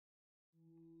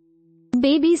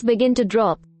Babies begin to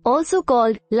drop, also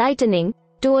called lightening,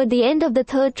 toward the end of the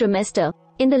third trimester,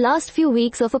 in the last few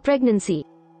weeks of a pregnancy.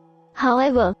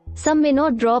 However, some may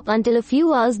not drop until a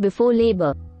few hours before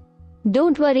labor.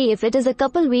 Don't worry if it is a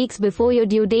couple weeks before your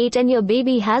due date and your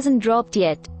baby hasn't dropped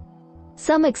yet.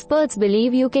 Some experts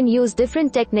believe you can use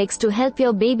different techniques to help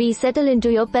your baby settle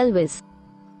into your pelvis.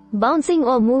 Bouncing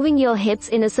or moving your hips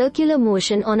in a circular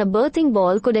motion on a birthing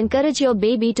ball could encourage your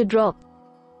baby to drop.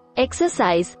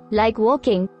 Exercise, like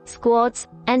walking, squats,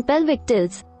 and pelvic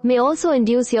tilts, may also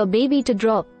induce your baby to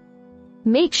drop.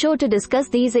 Make sure to discuss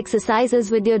these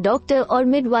exercises with your doctor or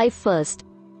midwife first.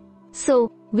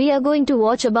 So, we are going to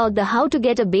watch about the how to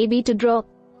get a baby to drop.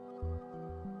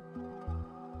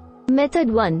 Method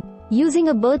 1. Using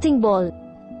a birthing ball.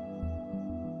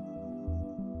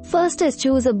 First is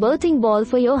choose a birthing ball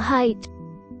for your height.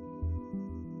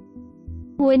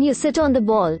 When you sit on the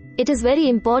ball, it is very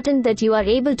important that you are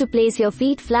able to place your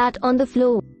feet flat on the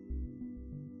floor.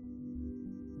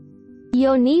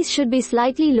 Your knees should be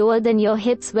slightly lower than your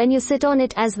hips when you sit on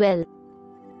it as well.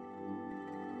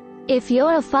 If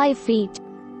you're a 5 feet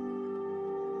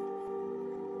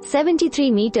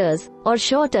 73 meters or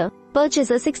shorter,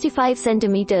 purchase a 65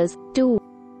 centimeters to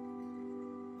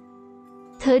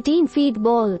 13 feet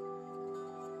ball.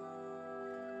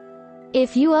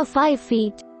 If you are 5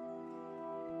 feet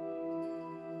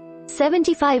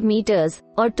 75 meters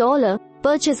or taller,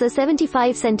 purchase a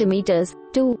 75 centimeters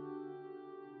to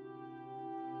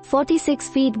 46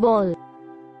 feet ball.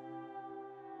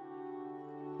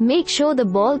 Make sure the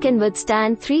ball can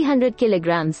withstand 300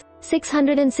 kilograms,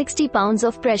 660 pounds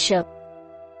of pressure.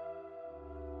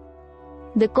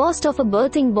 The cost of a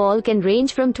birthing ball can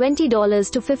range from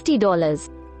 $20 to $50.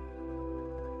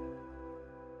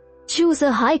 Choose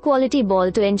a high-quality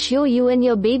ball to ensure you and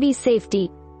your baby's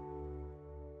safety.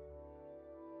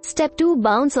 Step 2.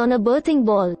 Bounce on a birthing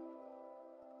ball.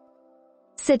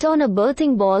 Sit on a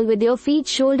birthing ball with your feet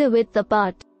shoulder width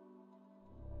apart.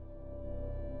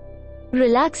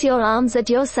 Relax your arms at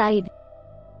your side.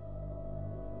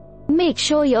 Make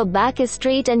sure your back is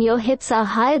straight and your hips are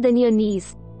higher than your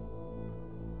knees.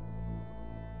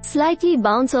 Slightly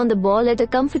bounce on the ball at a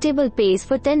comfortable pace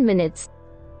for 10 minutes.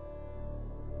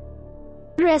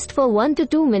 Rest for 1 to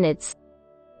 2 minutes.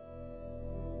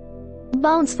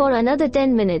 Bounce for another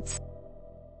 10 minutes.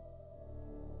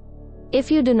 If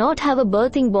you do not have a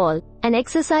birthing ball, an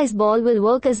exercise ball will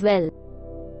work as well.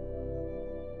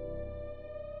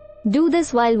 Do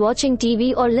this while watching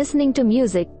TV or listening to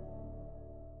music.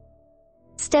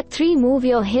 Step 3. Move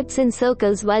your hips in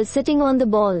circles while sitting on the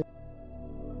ball.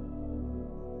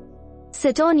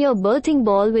 Sit on your birthing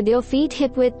ball with your feet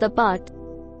hip width apart.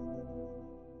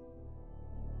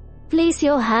 Place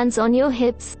your hands on your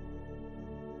hips.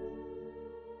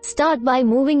 Start by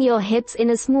moving your hips in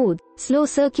a smooth, slow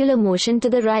circular motion to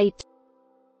the right.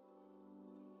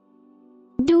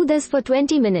 Do this for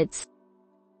 20 minutes.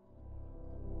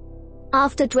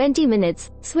 After 20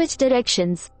 minutes, switch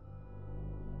directions.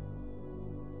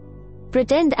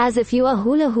 Pretend as if you are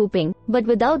hula hooping, but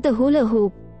without the hula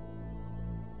hoop.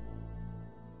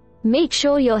 Make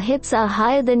sure your hips are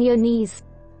higher than your knees.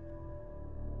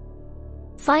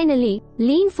 Finally,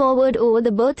 lean forward over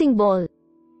the birthing ball.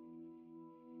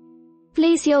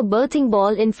 Place your birthing ball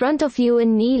in front of you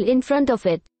and kneel in front of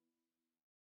it.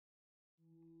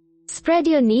 Spread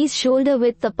your knees shoulder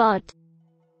width apart.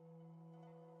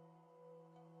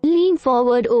 Lean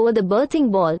forward over the birthing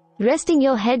ball, resting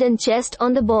your head and chest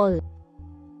on the ball.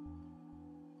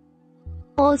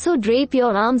 Also drape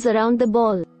your arms around the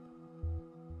ball.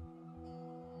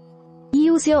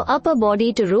 Use your upper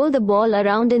body to roll the ball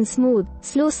around in smooth,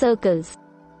 slow circles.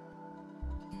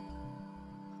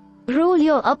 Roll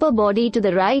your upper body to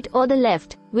the right or the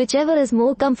left, whichever is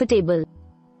more comfortable.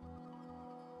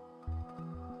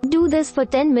 Do this for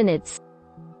 10 minutes.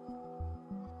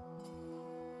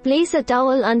 Place a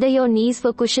towel under your knees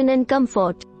for cushion and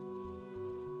comfort.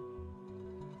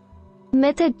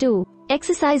 Method 2.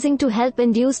 Exercising to help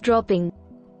induce dropping.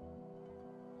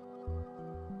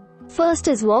 First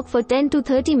is walk for 10 to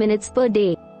 30 minutes per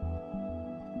day.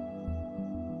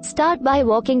 Start by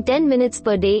walking 10 minutes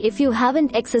per day if you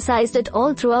haven't exercised at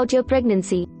all throughout your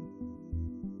pregnancy.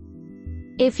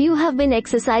 If you have been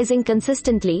exercising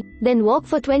consistently, then walk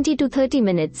for 20 to 30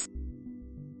 minutes.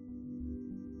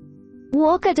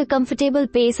 Walk at a comfortable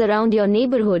pace around your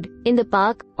neighborhood, in the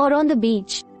park, or on the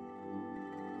beach.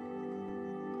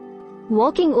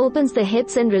 Walking opens the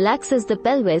hips and relaxes the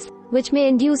pelvis, which may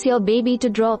induce your baby to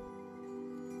drop.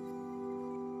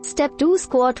 Step 2.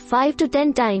 Squat 5 to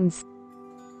 10 times.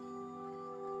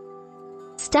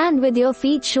 Stand with your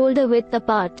feet shoulder width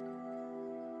apart.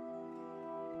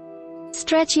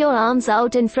 Stretch your arms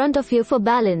out in front of you for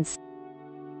balance.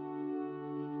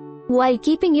 While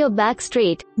keeping your back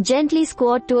straight, gently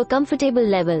squat to a comfortable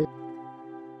level.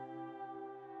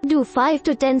 Do 5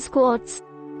 to 10 squats.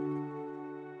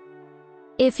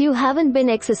 If you haven't been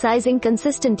exercising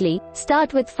consistently,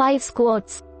 start with 5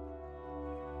 squats.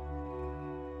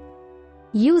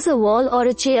 Use a wall or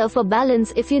a chair for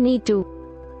balance if you need to.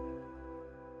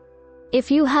 If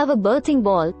you have a birthing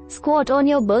ball, squat on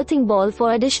your birthing ball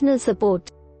for additional support.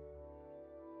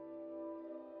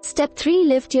 Step 3.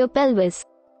 Lift your pelvis.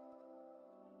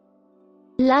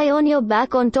 Lie on your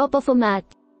back on top of a mat.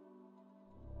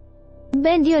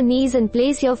 Bend your knees and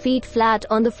place your feet flat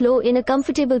on the floor in a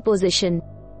comfortable position.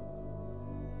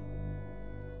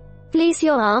 Place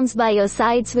your arms by your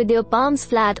sides with your palms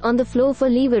flat on the floor for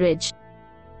leverage.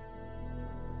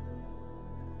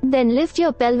 Then lift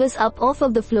your pelvis up off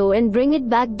of the floor and bring it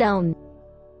back down.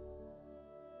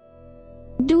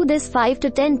 Do this 5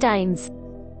 to 10 times.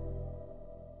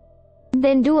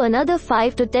 Then do another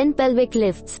 5 to 10 pelvic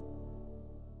lifts.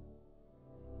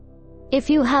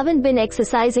 If you haven't been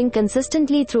exercising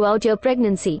consistently throughout your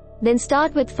pregnancy, then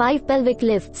start with 5 pelvic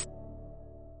lifts.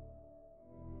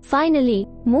 Finally,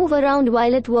 move around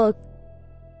while at work.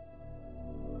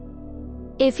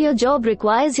 If your job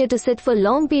requires you to sit for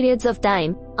long periods of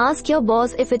time, ask your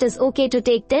boss if it is okay to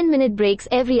take 10-minute breaks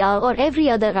every hour or every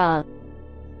other hour.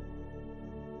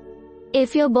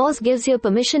 If your boss gives you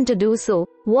permission to do so,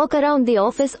 walk around the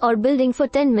office or building for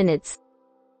 10 minutes.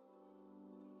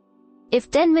 If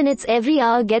 10 minutes every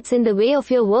hour gets in the way of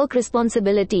your work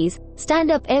responsibilities, stand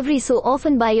up every so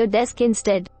often by your desk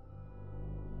instead.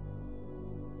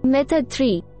 Method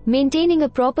 3. Maintaining a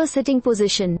proper sitting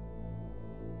position.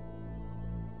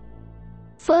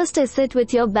 First is sit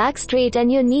with your back straight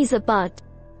and your knees apart.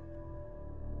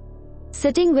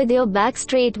 Sitting with your back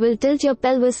straight will tilt your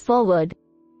pelvis forward.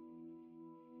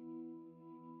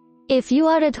 If you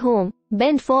are at home,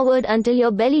 bend forward until your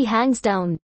belly hangs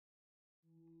down.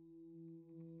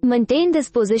 Maintain this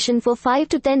position for 5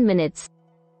 to 10 minutes.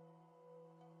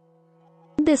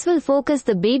 This will focus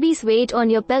the baby's weight on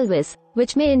your pelvis,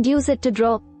 which may induce it to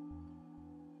drop.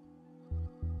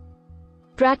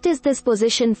 Practice this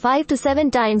position 5 to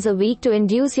 7 times a week to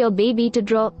induce your baby to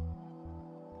drop.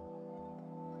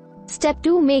 Step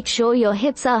 2. Make sure your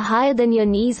hips are higher than your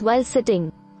knees while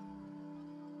sitting.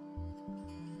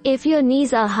 If your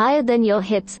knees are higher than your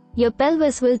hips, your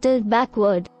pelvis will tilt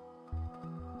backward.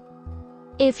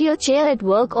 If your chair at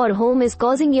work or home is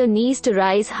causing your knees to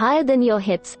rise higher than your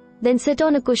hips, then sit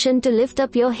on a cushion to lift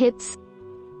up your hips.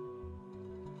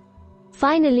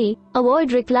 Finally,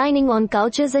 avoid reclining on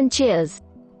couches and chairs.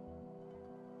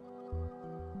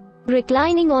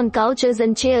 Reclining on couches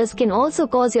and chairs can also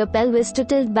cause your pelvis to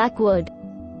tilt backward.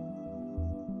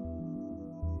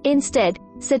 Instead,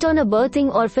 sit on a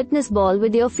birthing or fitness ball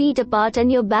with your feet apart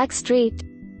and your back straight.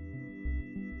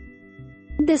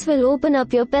 This will open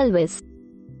up your pelvis.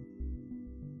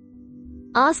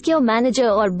 Ask your manager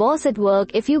or boss at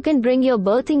work if you can bring your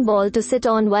birthing ball to sit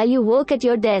on while you work at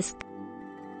your desk.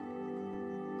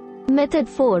 Method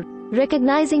 4.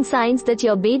 Recognizing signs that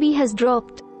your baby has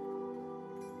dropped.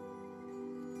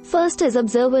 First is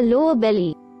observe a lower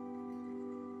belly.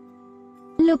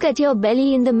 Look at your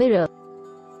belly in the mirror.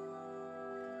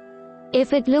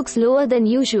 If it looks lower than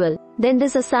usual, then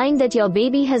this is a sign that your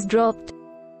baby has dropped.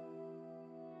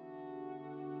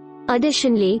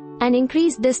 Additionally, an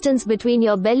increased distance between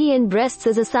your belly and breasts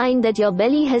is a sign that your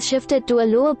belly has shifted to a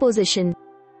lower position.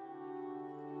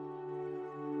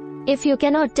 If you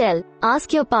cannot tell,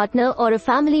 ask your partner or a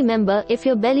family member if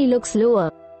your belly looks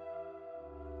lower.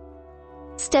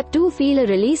 Step 2. Feel a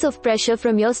release of pressure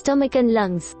from your stomach and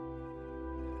lungs.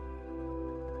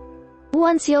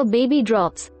 Once your baby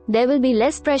drops, there will be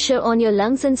less pressure on your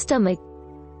lungs and stomach.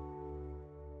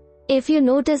 If you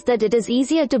notice that it is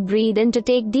easier to breathe and to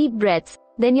take deep breaths,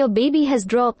 then your baby has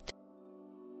dropped.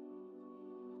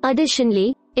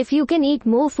 Additionally, if you can eat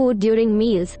more food during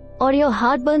meals, or your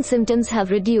heartburn symptoms have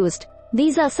reduced,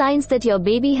 these are signs that your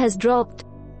baby has dropped.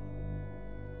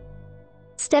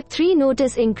 Step 3.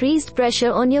 Notice increased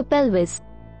pressure on your pelvis.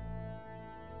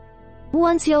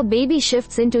 Once your baby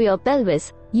shifts into your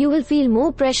pelvis, you will feel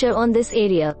more pressure on this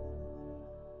area.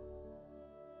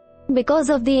 Because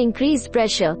of the increased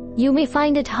pressure, you may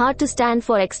find it hard to stand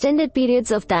for extended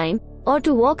periods of time, or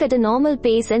to walk at a normal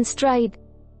pace and stride.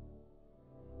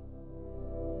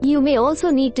 You may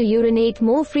also need to urinate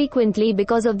more frequently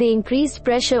because of the increased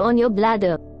pressure on your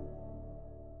bladder.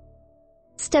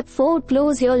 Step 4.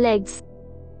 Close your legs.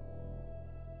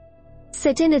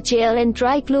 Sit in a chair and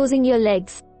try closing your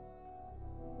legs.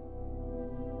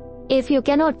 If you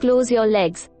cannot close your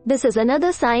legs, This is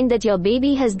another sign that your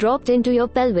baby has dropped into your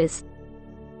pelvis.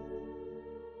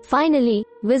 Finally,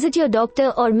 visit your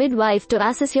doctor or midwife to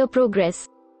assess your progress.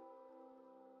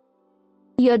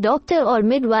 Your doctor or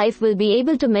midwife will be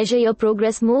able to measure your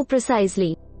progress more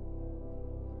precisely.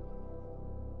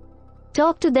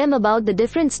 Talk to them about the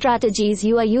different strategies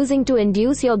you are using to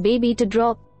induce your baby to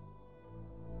drop.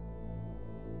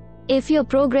 If your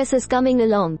progress is coming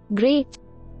along, great.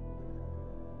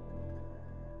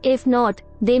 If not,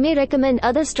 they may recommend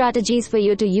other strategies for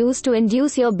you to use to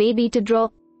induce your baby to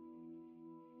drop.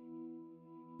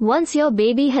 Once your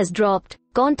baby has dropped,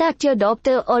 contact your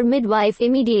doctor or midwife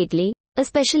immediately,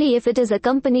 especially if it is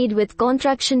accompanied with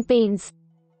contraction pains.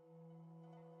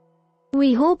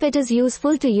 We hope it is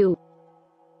useful to you.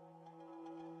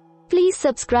 Please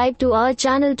subscribe to our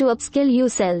channel to upskill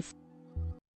yourself.